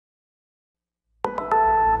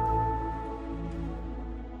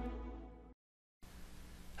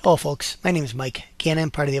Hello folks, my name is Mike Cannon,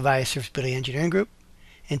 part of the Avaya Serviceability Engineering Group,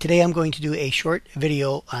 and today I'm going to do a short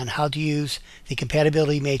video on how to use the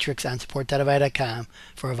compatibility matrix on support.avaya.com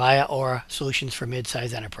for Avaya Aura solutions for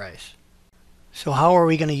mid-size enterprise. So how are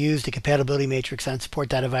we going to use the compatibility matrix on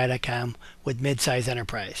support.avaya.com with mid-size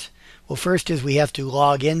enterprise? Well, first is we have to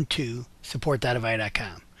log into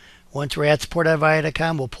support.avaya.com. Once we're at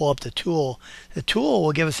support.avaya.com, we'll pull up the tool. The tool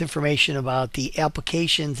will give us information about the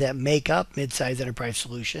applications that make up mid-size enterprise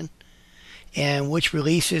solution and which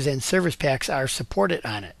releases and service packs are supported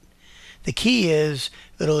on it. The key is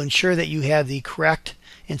it'll ensure that you have the correct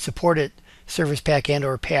and supported service pack and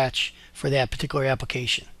or patch for that particular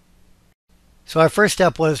application. So our first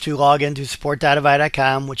step was to log into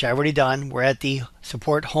support.avaya.com, which I've already done. We're at the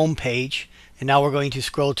support home page, and now we're going to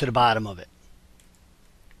scroll to the bottom of it.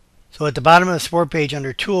 So at the bottom of the support page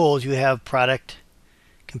under Tools, you have Product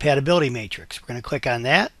Compatibility Matrix. We're going to click on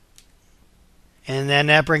that. And then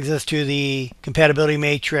that brings us to the Compatibility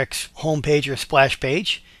Matrix homepage or splash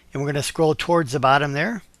page. And we're going to scroll towards the bottom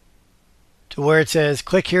there to where it says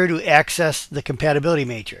click here to access the Compatibility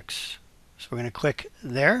Matrix. So we're going to click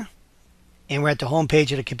there. And we're at the home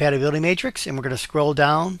page of the Compatibility Matrix. And we're going to scroll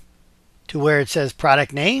down to where it says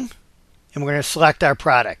Product Name. And we're going to select our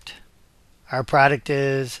product. Our product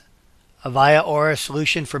is Avaya Aura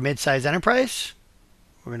solution for mid-size enterprise.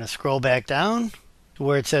 We're going to scroll back down to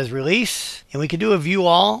where it says release, and we can do a view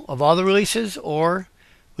all of all the releases, or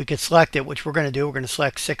we could select it, which we're going to do. We're going to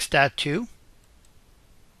select 6.2.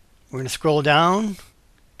 We're going to scroll down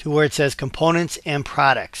to where it says components and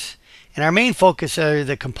products, and our main focus are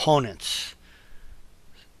the components.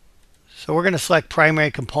 So we're going to select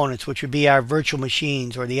primary components, which would be our virtual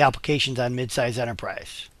machines or the applications on mid-size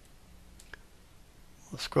enterprise.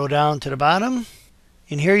 We'll scroll down to the bottom,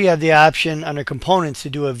 and here you have the option under components to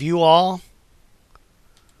do a view all,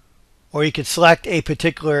 or you could select a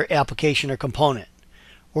particular application or component.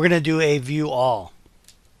 We're going to do a view all,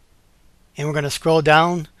 and we're going to scroll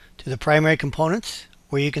down to the primary components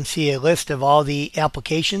where you can see a list of all the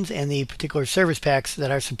applications and the particular service packs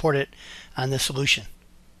that are supported on this solution.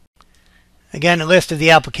 Again, a list of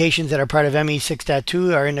the applications that are part of ME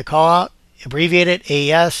 6.2 are in the callout. Abbreviated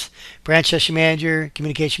AES, Branch Session Manager,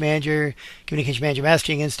 Communication Manager, Communication Manager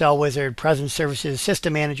Messaging, Install Wizard, Presence Services,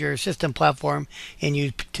 System Manager, System Platform, and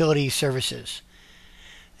Utility Services.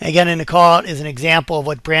 Again, in the callout is an example of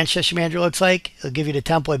what Branch Session Manager looks like. It'll give you the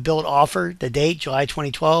template build offer, the date, July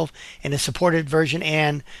 2012, and the supported version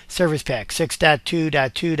and service pack,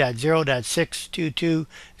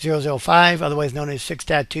 6.2.2.0.622.005, otherwise known as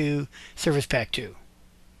 6.2 Service Pack 2.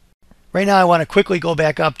 Right now I want to quickly go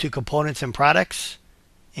back up to components and products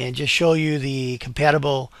and just show you the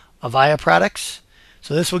compatible Avaya products.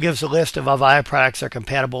 So this will give us a list of Avaya products that are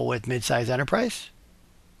compatible with mid-size enterprise.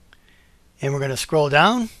 And we're going to scroll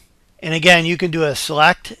down. And again, you can do a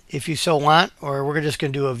select if you so want, or we're just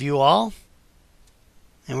going to do a view all.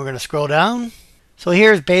 And we're going to scroll down. So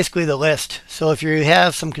here's basically the list. So if you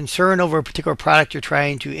have some concern over a particular product you're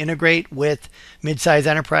trying to integrate with mid-size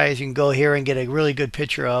enterprise, you can go here and get a really good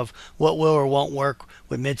picture of what will or won't work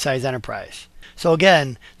with mid-size enterprise. So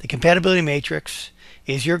again, the compatibility matrix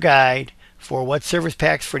is your guide for what service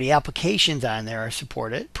packs for the applications on there are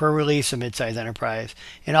supported per release of mid-size enterprise,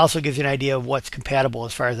 and also gives you an idea of what's compatible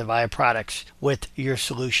as far as the Avaya products with your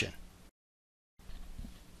solution.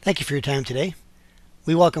 Thank you for your time today.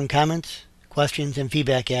 We welcome comments, questions, and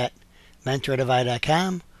feedback at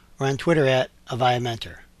mentor@avaya.com or on Twitter at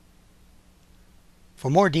AvayaMentor.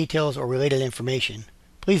 For more details or related information,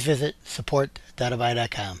 please visit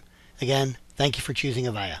support.avaya.com. Again, thank you for choosing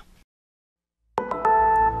Avaya.